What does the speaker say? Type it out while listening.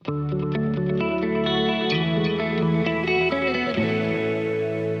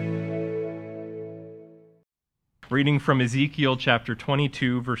Reading from Ezekiel chapter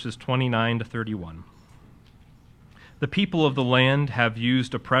 22, verses 29 to 31. The people of the land have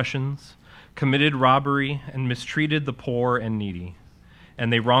used oppressions, committed robbery, and mistreated the poor and needy,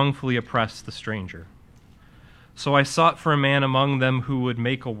 and they wrongfully oppressed the stranger. So I sought for a man among them who would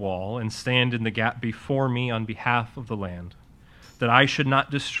make a wall and stand in the gap before me on behalf of the land, that I should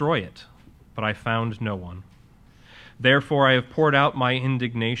not destroy it, but I found no one. Therefore I have poured out my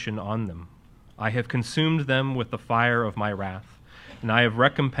indignation on them. I have consumed them with the fire of my wrath, and I have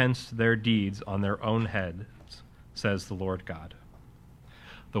recompensed their deeds on their own heads, says the Lord God.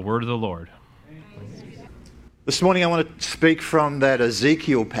 The word of the Lord. This morning I want to speak from that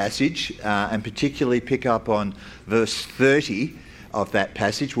Ezekiel passage and particularly pick up on verse 30 of that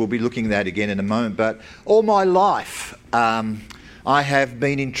passage. We'll be looking at that again in a moment. But all my life I have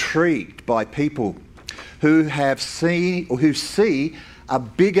been intrigued by people who have seen or who see a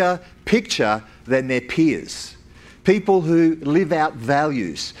bigger picture than their peers. People who live out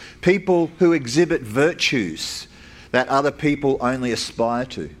values. People who exhibit virtues that other people only aspire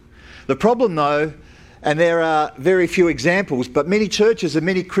to. The problem though, and there are very few examples, but many churches and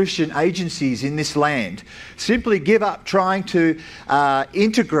many Christian agencies in this land simply give up trying to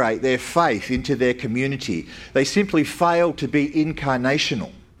integrate their faith into their community. They simply fail to be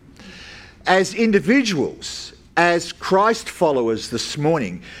incarnational. As individuals, as Christ followers this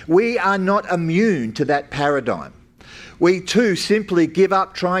morning, we are not immune to that paradigm. We too simply give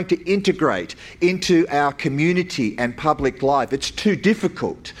up trying to integrate into our community and public life. It's too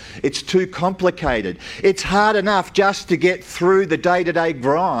difficult. It's too complicated. It's hard enough just to get through the day-to-day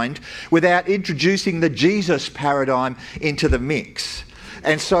grind without introducing the Jesus paradigm into the mix.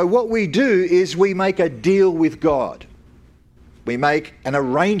 And so what we do is we make a deal with God. We make an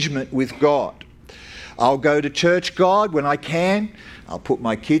arrangement with God. I'll go to church, God, when I can. I'll put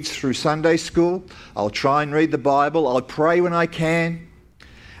my kids through Sunday school. I'll try and read the Bible. I'll pray when I can.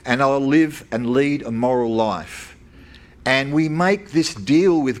 And I'll live and lead a moral life. And we make this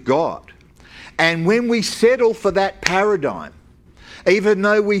deal with God. And when we settle for that paradigm, even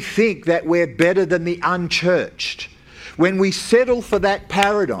though we think that we're better than the unchurched, when we settle for that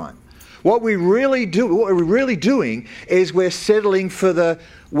paradigm, what we're really doing is we're settling for the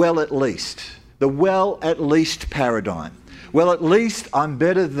well at least paradigm. Well, at least I'm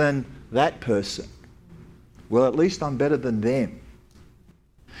better than that person. Well, at least I'm better than them.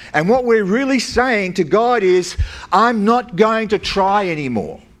 And what we're really saying to God is, I'm not going to try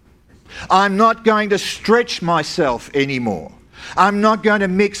anymore. I'm not going to stretch myself anymore. I'm not going to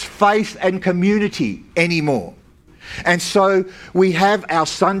mix faith and community anymore. And so we have our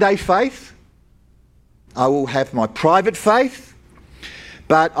Sunday faith. I will have my private faith.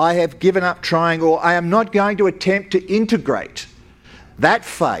 But I have given up trying, or I am not going to attempt to integrate that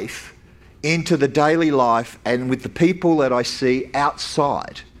faith into the daily life and with the people that I see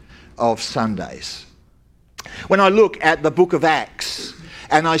outside of Sundays. When I look at the book of Acts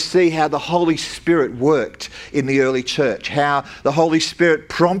and I see how the Holy Spirit worked in the early church, how the Holy Spirit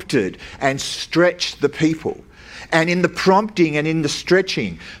prompted and stretched the people. And in the prompting and in the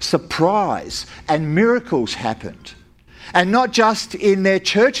stretching, surprise and miracles happened. And not just in their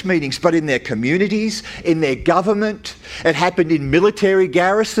church meetings, but in their communities, in their government. It happened in military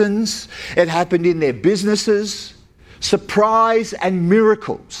garrisons. It happened in their businesses. Surprise and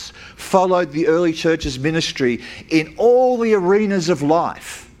miracles followed the early church's ministry in all the arenas of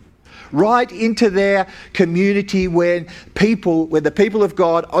life. Right into their community when the people of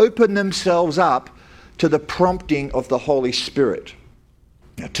God opened themselves up to the prompting of the Holy Spirit.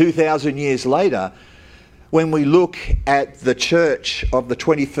 Now, 2,000 years later, when we look at the church of the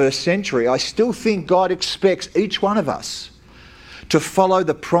 21st century, I still think God expects each one of us to follow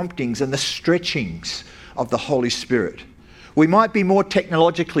the promptings and the stretchings of the Holy Spirit. We might be more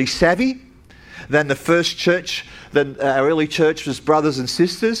technologically savvy than the first church, than our early church's brothers and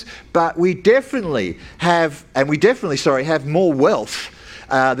sisters, but we definitely have more wealth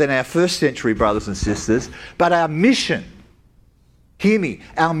than our first century brothers and sisters. But our mission, hear me,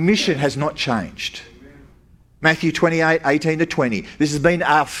 our mission has not changed. Matthew 28, 18 to 20. This has been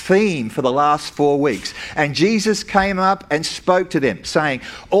our theme for the last 4 weeks. And Jesus came up and spoke to them, saying,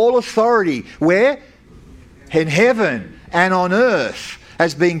 all authority, where? In heaven and on earth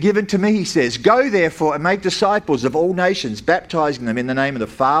has been given to me, he says. Go therefore and make disciples of all nations, baptizing them in the name of the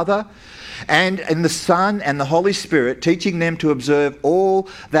Father and in the Son and the Holy Spirit, teaching them to observe all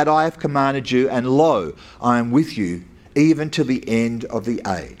that I have commanded you. And lo, I am with you even to the end of the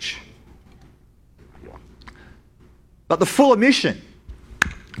age. But the fuller mission,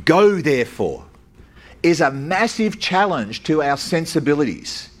 go therefore, is a massive challenge to our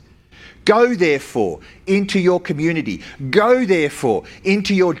sensibilities. Go therefore into your community. Go therefore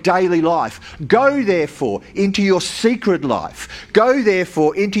into your daily life. Go therefore into your secret life. Go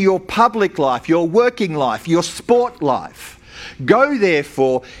therefore into your public life, your working life, your sport life. Go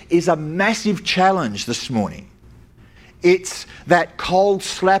therefore is a massive challenge this morning. It's that cold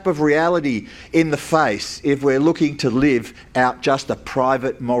slap of reality in the face if we're looking to live out just a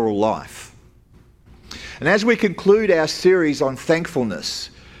private moral life. And as we conclude our series on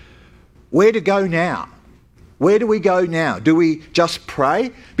thankfulness, where to go now? Where do we go now? Do we just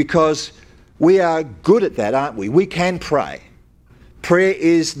pray? Because we are good at that, aren't we? We can pray. Prayer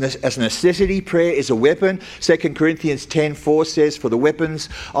is a necessity. Prayer is a weapon. 2 Corinthians 10:4 says, "For the weapons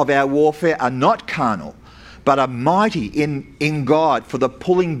of our warfare are not carnal, but are mighty in God for the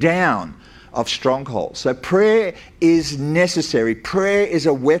pulling down of strongholds." So prayer is necessary. Prayer is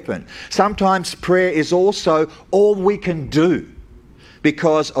a weapon. Sometimes prayer is also all we can do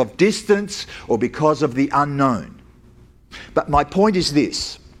because of distance or because of the unknown. But my point is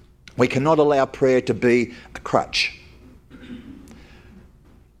this: we cannot allow prayer to be a crutch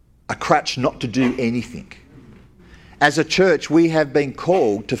not to do anything. As a church, we have been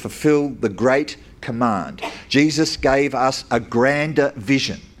called to fulfill the great command. Jesus gave us a grander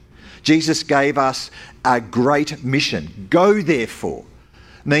vision. Jesus gave us a great mission. Go therefore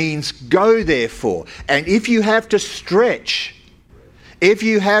means go therefore. And if you have to stretch, if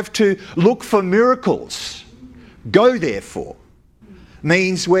you have to look for miracles, go therefore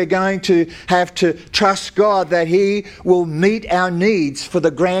means we're going to have to trust God that He will meet our needs for the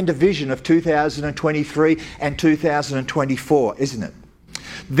grander vision of 2023 and 2024, isn't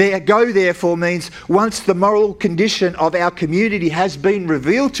it? Go therefore means once the moral condition of our community has been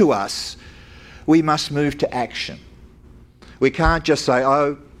revealed to us, we must move to action. We can't just say,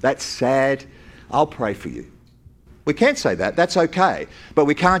 "Oh, that's sad, I'll pray for you." We can't say that, that's okay, but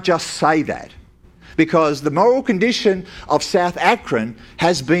we can't just say that, because the moral condition of South Akron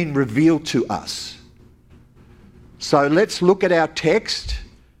has been revealed to us. So let's look at our text.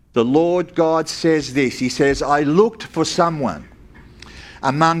 The Lord God says this. He says, "I looked for someone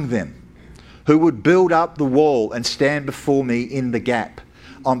among them who would build up the wall and stand before me in the gap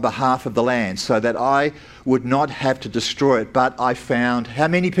on behalf of the land, so that I would not have to destroy it. But I found," how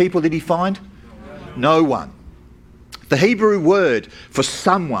many people did He find? No one. The Hebrew word for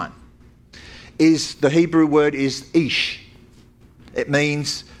someone is eesh. It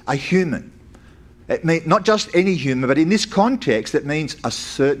means a human. It means not just any human, but in this context it means a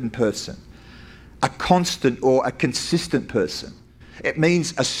certain person, a constant or a consistent person. It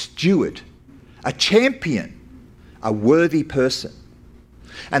means a steward, a champion, a worthy person.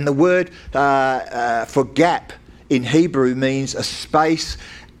 And the word for gap in Hebrew means a space,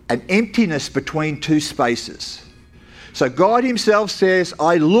 an emptiness between two spaces. So God Himself says,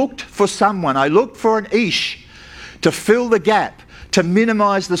 "I looked for someone, I looked for an eesh to fill the gap, to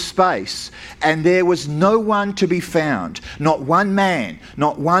minimise the space, and there was no one to be found, not one man,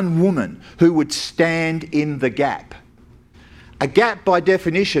 not one woman who would stand in the gap." A gap, by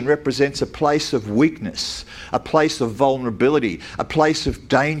definition, represents a place of weakness, a place of vulnerability, a place of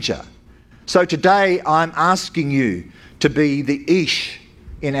danger. So today I'm asking you to be the eesh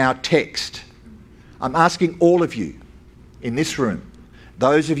in our text. I'm asking all of you in this room,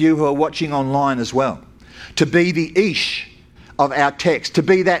 those of you who are watching online as well, to be the eesh of our text, to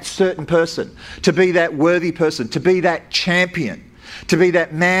be that certain person, to be that worthy person, to be that champion, to be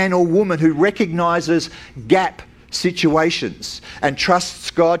that man or woman who recognises gap situations and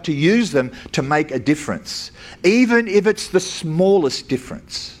trusts God to use them to make a difference, even if it's the smallest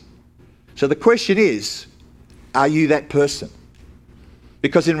difference. So the question is, are you that person?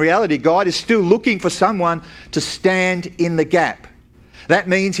 Because in reality, God is still looking for someone to stand in the gap. That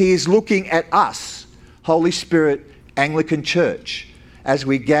means He is looking at us, Holy Spirit Anglican Church, as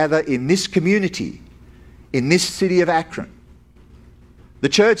we gather in this community, in this city of Akron. The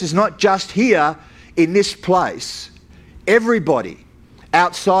church is not just here in this place. Everybody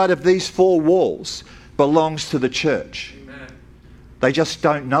outside of these four walls belongs to the church. Amen. They just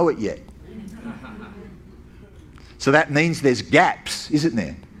don't know it yet. So that means there's gaps, isn't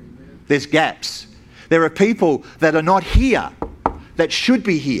there? There's gaps. There are people that are not here that should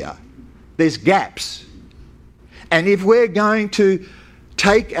be here. There's gaps. And if we're going to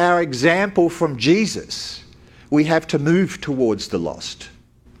take our example from Jesus, we have to move towards the lost.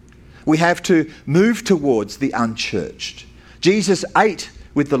 We have to move towards the unchurched. Jesus ate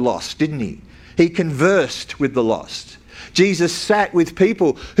with the lost, didn't He? He conversed with the lost. Jesus sat with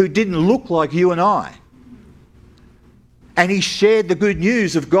people who didn't look like you and I. And He shared the good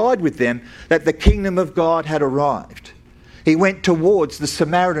news of God with them, that the kingdom of God had arrived. He went towards the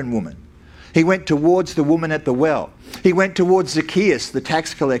Samaritan woman He went towards the woman at the well. He went towards Zacchaeus, the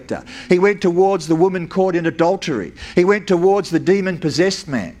tax collector. He went towards the woman caught in adultery. He went towards the demon-possessed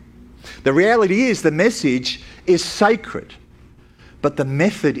man. The reality is the message is sacred, but the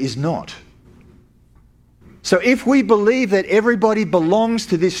method is not. So if we believe that everybody belongs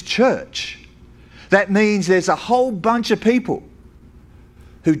to this church, that means there's a whole bunch of people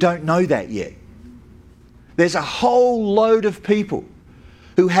who don't know that yet. There's a whole load of people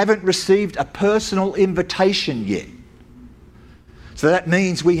who haven't received a personal invitation yet. So that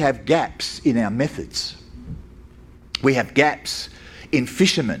means we have gaps in our methods. We have gaps in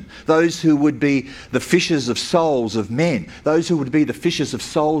fishermen, those who would be the fishers of souls of men, those who would be the fishers of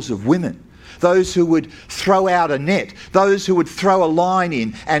souls of women, those who would throw out a net, those who would throw a line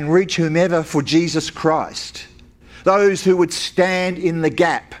in and reach whomever for Jesus Christ, those who would stand in the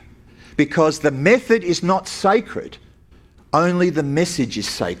gap, because the method is not sacred, only the message is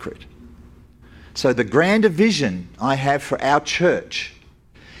sacred. So the grander vision I have for our church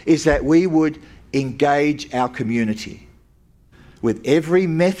is that we would engage our community with every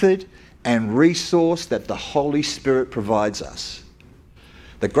method and resource that the Holy Spirit provides us.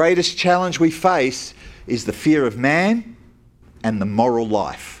 The greatest challenge we face is the fear of man and the moral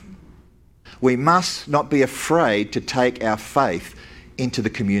life. We must not be afraid to take our faith into the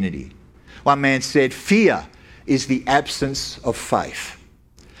community. One man said, fear is the absence of faith.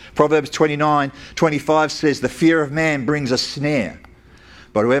 Proverbs 29:25 says, the fear of man brings a snare,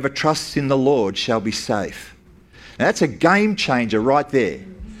 but whoever trusts in the Lord shall be safe. Now that's a game changer right there.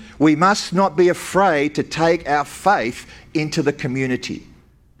 We must not be afraid to take our faith into the community.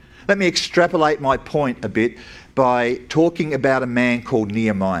 Let me extrapolate my point a bit by talking about a man called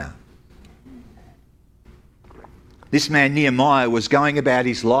Nehemiah. This man Nehemiah was going about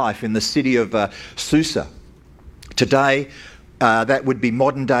his life in the city of Susa. Today, that would be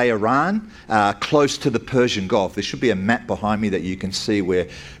modern-day Iran, close to the Persian Gulf. There should be a map behind me that you can see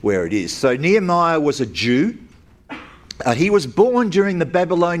where it is. So Nehemiah was a Jew. He was born during the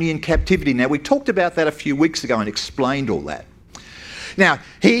Babylonian captivity. Now, we talked about that a few weeks ago and explained all that. Now,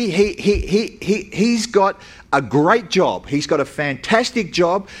 he's got a great job. He's got a fantastic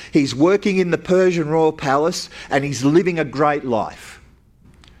job. He's working in the Persian royal palace and he's living a great life.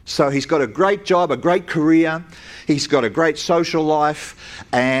 So he's got a great job, a great career. He's got a great social life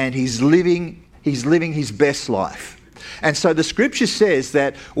and he's living his best life. And so the scripture says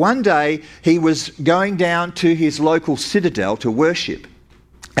that one day he was going down to his local citadel to worship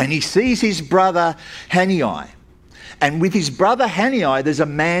and he sees his brother Hanani. And with his brother Hanani, there's a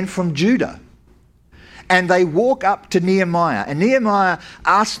man from Judah. And they walk up to Nehemiah. And Nehemiah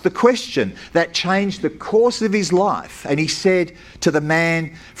asked the question that changed the course of his life. And he said to the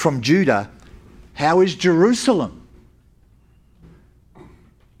man from Judah, how is Jerusalem?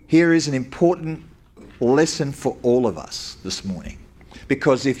 Here is an important lesson for all of us this morning.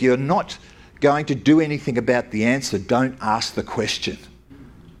 Because if you're not going to do anything about the answer, don't ask the question.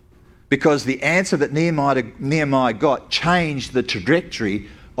 Because the answer that Nehemiah got changed the trajectory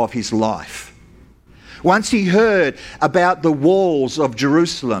of his life. Once he heard about the walls of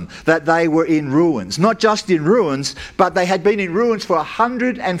Jerusalem, that they were in ruins. Not just in ruins, but they had been in ruins for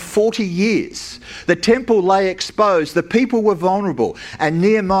 140 years. The temple lay exposed. The people were vulnerable. And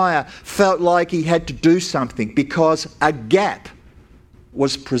Nehemiah felt like he had to do something because a gap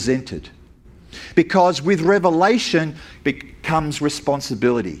was presented. Because with revelation comes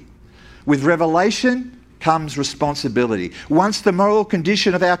responsibility. With revelation comes responsibility. Once the moral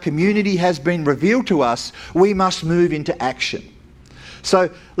condition of our community has been revealed to us, we must move into action.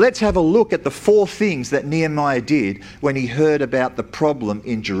 So let's have a look at the 4 things that Nehemiah did when he heard about the problem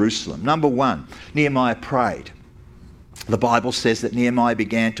in Jerusalem. Number 1, Nehemiah prayed. The Bible says that Nehemiah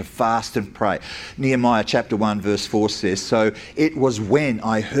began to fast and pray. Nehemiah chapter 1 verse 4 says, so it was when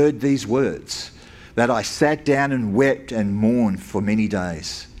I heard these words that I sat down and wept and mourned for many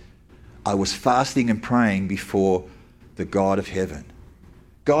days. I was fasting and praying before the God of heaven.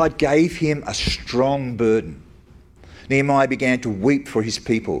 God gave him a strong burden. Nehemiah began to weep for his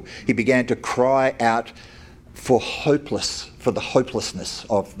people. He began to cry out for the hopelessness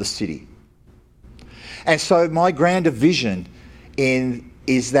of the city. And so my grander vision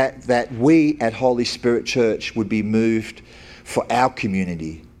is that we at Holy Spirit Church would be moved for our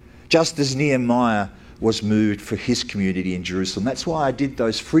community, just as Nehemiah was moved for his community in Jerusalem. That's why I did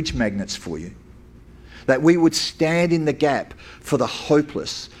those fridge magnets for you. That we would stand in the gap for the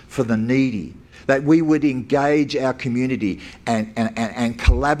hopeless, for the needy, that we would engage our community and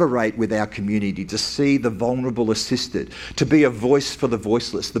collaborate with our community to see the vulnerable assisted, to be a voice for the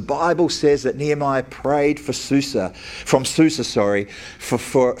voiceless. The Bible says that Nehemiah prayed for Susa for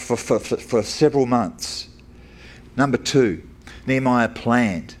several months. Number 2, Nehemiah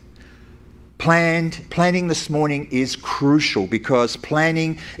planned. Planning this morning is crucial because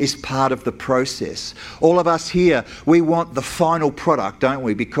planning is part of the process. All of us here, we want the final product, don't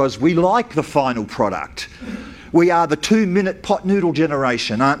we? Because we like the final product. We are the 2-minute pot noodle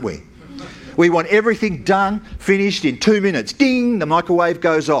generation, aren't we? We want everything done, finished in 2 minutes. Ding, the microwave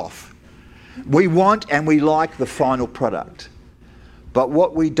goes off. We want and we like the final product. But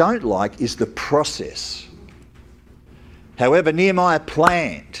what we don't like is the process. However, Nehemiah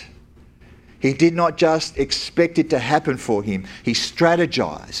planned. He did not just expect it to happen for him. He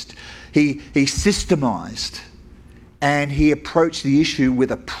strategized, he systemized, and he approached the issue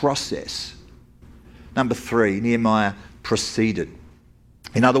with a process. Number 3, Nehemiah proceeded.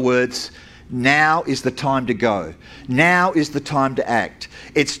 In other words, now is the time to go. Now is the time to act.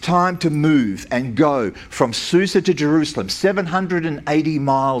 It's time to move and go from Susa to Jerusalem, 780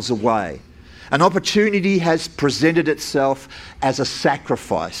 miles away. An opportunity has presented itself as a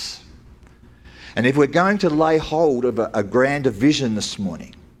sacrifice. And if we're going to lay hold of a grander vision this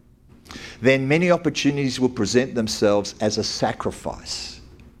morning, then many opportunities will present themselves as a sacrifice.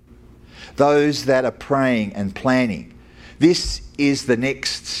 Those that are praying and planning, this is the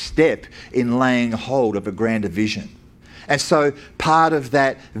next step in laying hold of a grander vision. And so part of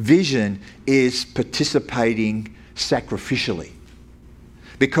that vision is participating sacrificially,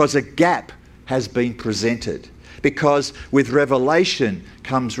 because a gap has been presented, because with revelation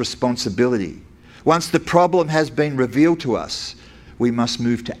comes responsibility. Once the problem has been revealed to us, we must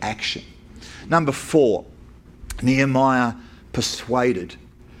move to action. Number 4, Nehemiah persuaded.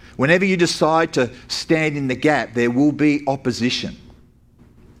 Whenever you decide to stand in the gap, there will be opposition.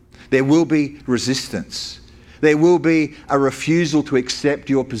 There will be resistance. There will be a refusal to accept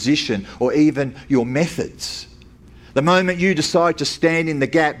your position or even your methods. The moment you decide to stand in the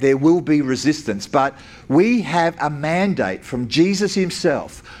gap, there will be resistance. But we have a mandate from Jesus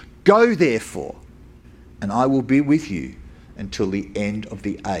himself. Go therefore, and I will be with you until the end of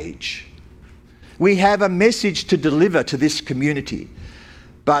the age. We have a message to deliver to this community.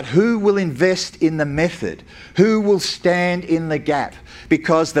 But who will invest in the method? Who will stand in the gap?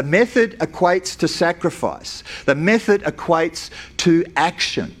 Because the method equates to sacrifice. The method equates to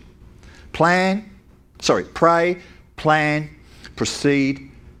action. Pray, plan,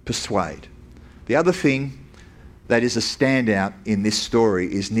 proceed, persuade. The other thing that is a standout in this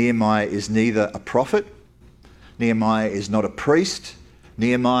story is Nehemiah is neither a prophet, Nehemiah is not a priest,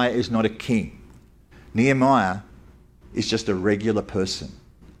 Nehemiah is not a king. Nehemiah is just a regular person.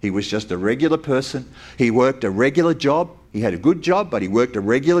 He was just a regular person. He worked a regular job. He had a good job, but he worked a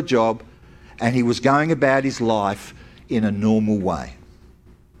regular job, and he was going about his life in a normal way.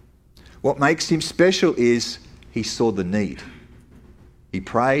 What makes him special is he saw the need. He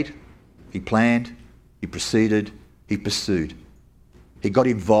prayed, he planned, he proceeded, he pursued. He got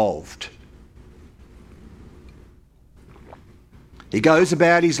involved. He goes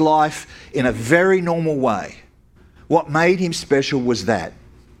about his life in a very normal way. What made him special was that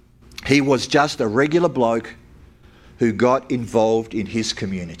he was just a regular bloke who got involved in his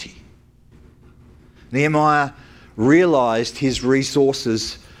community. Nehemiah realised his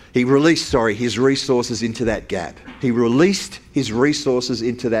resources. He released his resources into that gap. He released his resources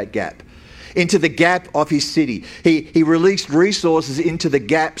into that gap, into the gap of his city. He released resources into the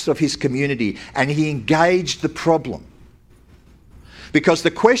gaps of his community, and he engaged the problem. Because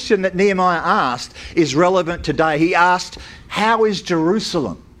the question that Nehemiah asked is relevant today. He asked, how is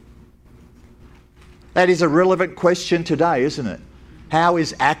Jerusalem? That is a relevant question today, isn't it? How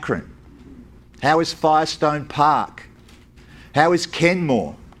is Akron? How is Firestone Park? How is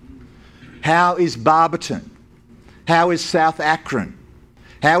Kenmore? How is Barberton? How is South Akron?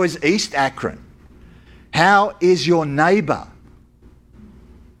 How is East Akron? How is your neighbour?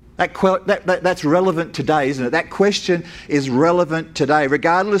 That's relevant today, isn't it? That question is relevant today,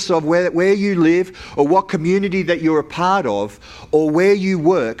 regardless of where you live or what community that you're a part of or where you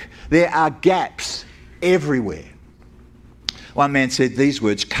work. There are gaps everywhere. One man said these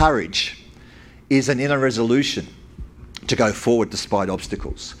words: courage is an inner resolution to go forward despite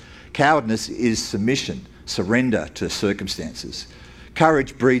obstacles. Cowardice is submission, surrender to circumstances.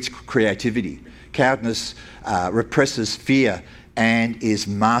 Courage breeds creativity. Cowardice represses fear and is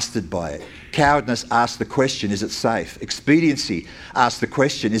mastered by it. Cowardice asks the question, is it safe? Expediency asks the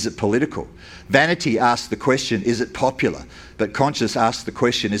question, is it political? Vanity asks the question, is it popular? But conscience asks the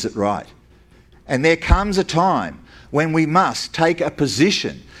question, is it right? And there comes a time when we must take a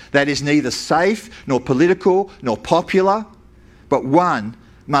position that is neither safe nor political nor popular, but one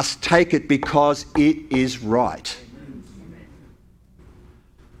must take it because it is right.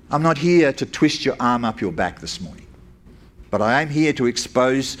 I'm not here to twist your arm up your back this morning, but I am here to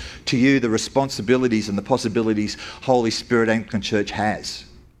expose to you the responsibilities and the possibilities Holy Spirit Anglican Church has.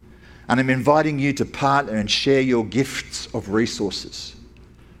 And I'm inviting you to partner and share your gifts of resources.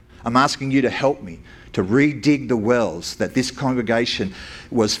 I'm asking you to help me to redig the wells that this congregation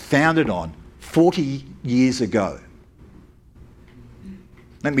was founded on 40 years ago.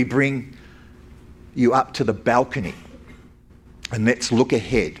 Let me bring you up to the balcony and let's look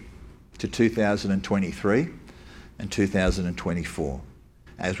ahead to 2023 and 2024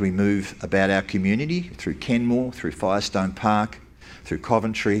 as we move about our community through Kenmore, through Firestone Park, through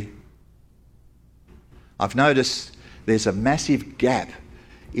Coventry. I've noticed there's a massive gap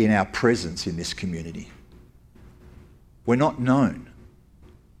in our presence in this community. We're not known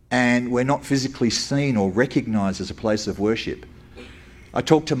and we're not physically seen or recognised as a place of worship. I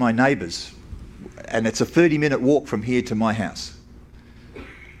talk to my neighbours and it's a 30-minute walk from here to my house.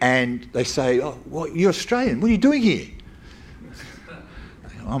 And they say, "Oh, well, you're Australian. What are you doing here?"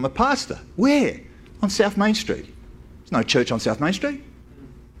 "I'm a pastor." "Where?" "On South Main Street." "There's no church on South Main Street."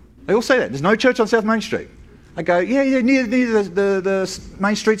 They all say that. "There's no church on South Main Street." I go, yeah, near the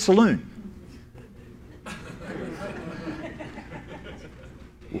Main Street Saloon."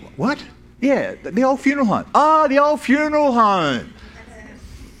 "What?" "Yeah, the old funeral home." "Ah, the old funeral home."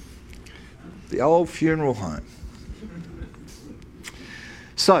 The old funeral home.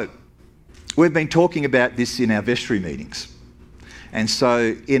 So, we've been talking about this in our vestry meetings. And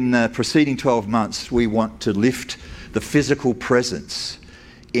so, in the preceding 12 months, we want to lift the physical presence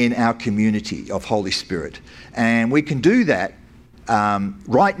in our community of Holy Spirit. And we can do that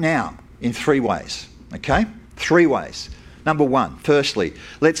right now in 3 ways, okay? 3 ways. Number one, firstly,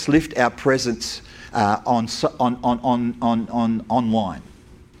 let's lift our presence online.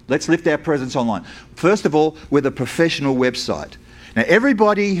 Let's lift our presence online. First of all, with a professional website. Now,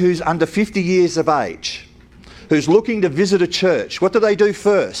 everybody who's under 50 years of age, who's looking to visit a church, what do they do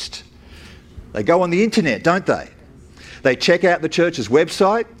first? They go on the internet, don't they? They check out the church's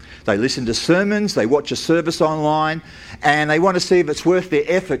website, they listen to sermons, they watch a service online, and they want to see if it's worth their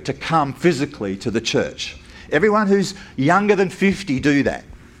effort to come physically to the church. Everyone who's younger than 50 do that.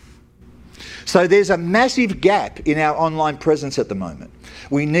 So there's a massive gap in our online presence at the moment.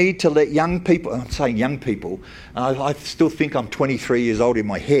 We need to let young people, I'm saying young people, I still think I'm 23 years old in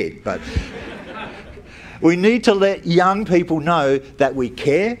my head, but we need to let young people know that we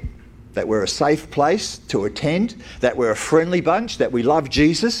care, that we're a safe place to attend, that we're a friendly bunch, that we love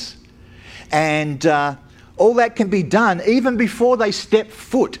Jesus. And all that can be done even before they step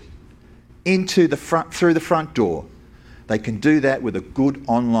foot into through the front door. They can do that with a good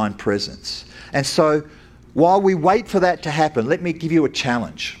online presence. And so while we wait for that to happen, let me give you a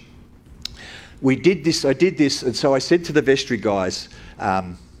challenge. I did this, and so I said to the vestry guys,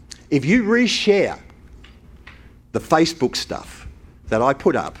 if you reshare the Facebook stuff that I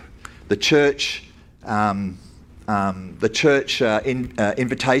put up, the church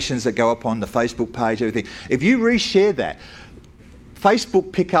invitations that go up on the Facebook page, everything, if you reshare that,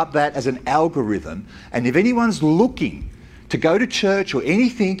 Facebook pick up that as an algorithm, and if anyone's looking to go to church or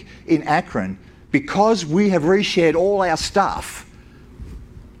anything in Akron, because we have reshared all our stuff,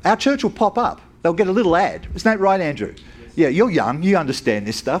 our church will pop up. They'll get a little ad. Isn't that right, Andrew? Yes. Yeah, you're young. You understand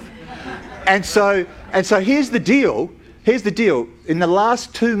this stuff. And so here's the deal. Here's the deal. In the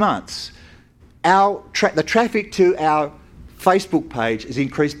last 2 months, the traffic to our Facebook page has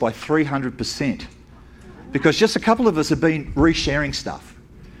increased by 300%. Because just a couple of us have been resharing stuff.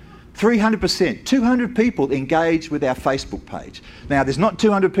 300%. 200 people engage with our Facebook page. Now, there's not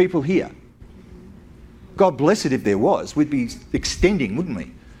 200 people here. God bless it if there was. We'd be extending, wouldn't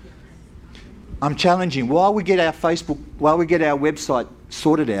we? I'm challenging, while we get our website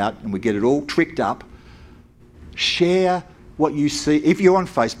sorted out and we get it all tricked up, share what you see. If you're on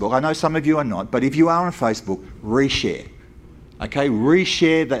Facebook, I know some of you are not, but if you are on Facebook, reshare. Okay,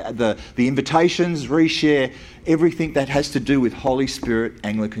 reshare the invitations, reshare everything that has to do with Holy Spirit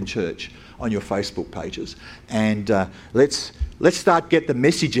Anglican Church on your Facebook pages. And let's get the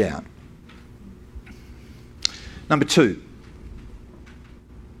message out. Number 2,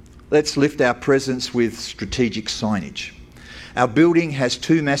 let's lift our presence with strategic signage. Our building has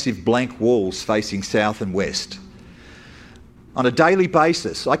 2 massive blank walls facing south and west. On a daily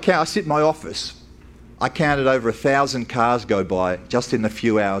basis, I sit in my office. I counted over 1,000 cars go by just in the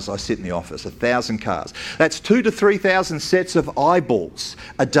few hours I sit in the office. 1,000 cars. That's 2,000 to 3,000 sets of eyeballs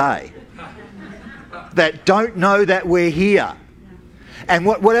a day. that don't know that we're here. And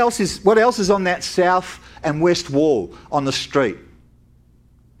what else is on that south and west wall on the street?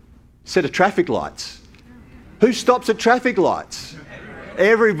 Set of traffic lights. Who stops at traffic lights?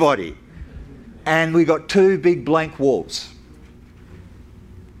 Everybody. And we got 2 big blank walls.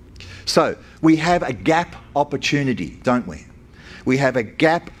 So we have a gap opportunity, don't we? We have a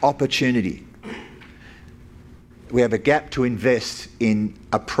gap opportunity. We have a gap to invest in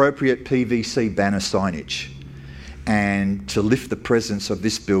appropriate PVC banner signage and to lift the presence of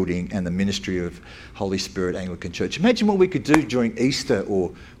this building and the ministry of Holy Spirit Anglican Church. Imagine what we could do during Easter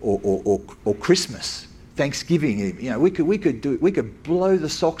or Christmas, Thanksgiving. You know, we could blow the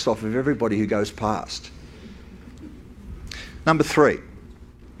socks off of everybody who goes past. Number 3.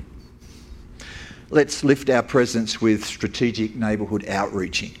 Let's lift our presence with strategic neighbourhood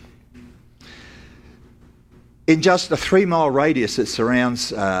outreaching. In just a 3-mile radius that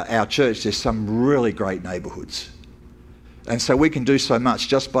surrounds our church, there's some really great neighbourhoods. And so we can do so much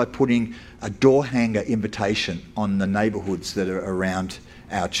just by putting a door hanger invitation on the neighbourhoods that are around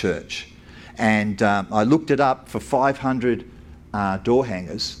our church. And I looked it up for 500 door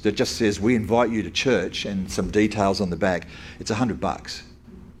hangers that just says, "We invite you to church," and some details on the back. It's $100.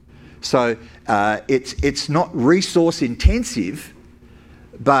 So it's not resource intensive,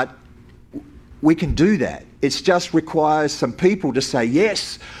 but we can do that. It just requires some people to say,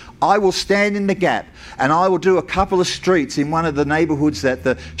 "Yes, I will stand in the gap and I will do a couple of streets in one of the neighbourhoods that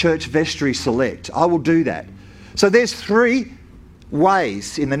the church vestry select. I will do that." So there's 3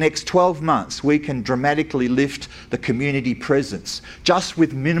 ways in the next 12 months we can dramatically lift the community presence just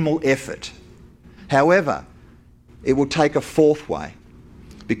with minimal effort. However, it will take a 4th way,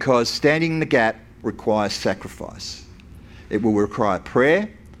 because standing in the gap requires sacrifice. It will require prayer,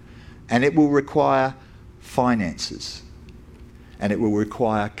 and it will require finances, and it will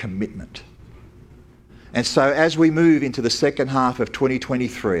require commitment. And so as we move into the second half of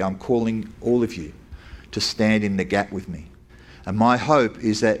 2023, I'm calling all of you to stand in the gap with me. And my hope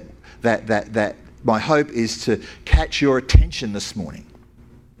is that my hope is to catch your attention this morning,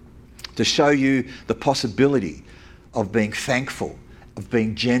 to show you the possibility of being thankful, of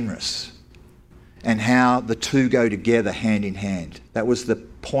being generous, and how the 2 go together hand in hand. That was the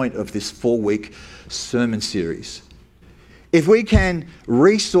point of this 4-week sermon series. If we can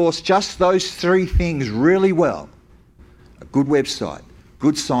resource just those 3 things really well, a good website,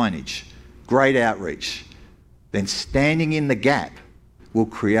 good signage, great outreach, then standing in the gap will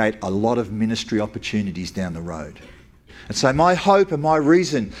create a lot of ministry opportunities down the road. And so my hope and my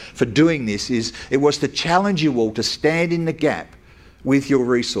reason for doing this is it was to challenge you all to stand in the gap with your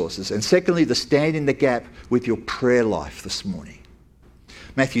resources, and secondly, to stand in the gap with your prayer life this morning.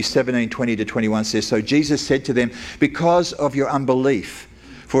 Matthew 17:20-21 says, "So Jesus said to them, 'Because of your unbelief,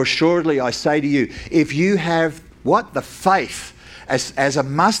 for assuredly I say to you, if you have,' what? 'The faith as a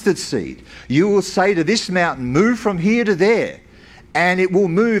mustard seed, you will say to this mountain, move from here to there, and it will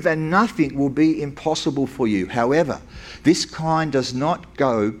move, and nothing will be impossible for you. However, this kind does not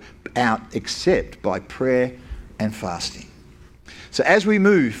go out except by prayer and fasting.'" So as we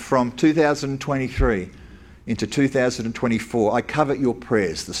move from 2023 into 2024, I covet your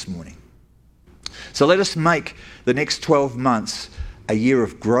prayers this morning. So let us make the next 12 months a year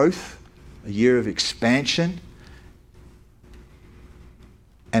of growth, a year of expansion,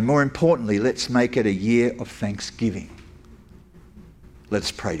 and more importantly, let's make it a year of thanksgiving.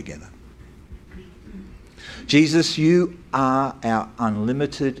 Let's pray together. Jesus, you are our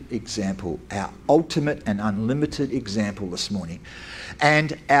unlimited example, our ultimate and unlimited example this morning,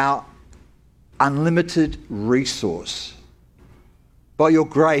 and our unlimited resource. By your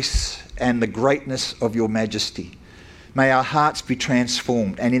grace and the greatness of your majesty, may our hearts be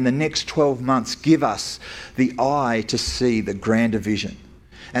transformed, and in the next 12 months give us the eye to see the grander vision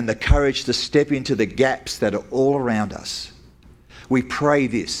and the courage to step into the gaps that are all around us. We pray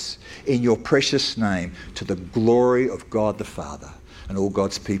this in your precious name, to the glory of God the Father. And all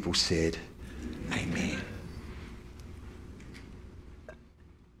God's people said, Amen.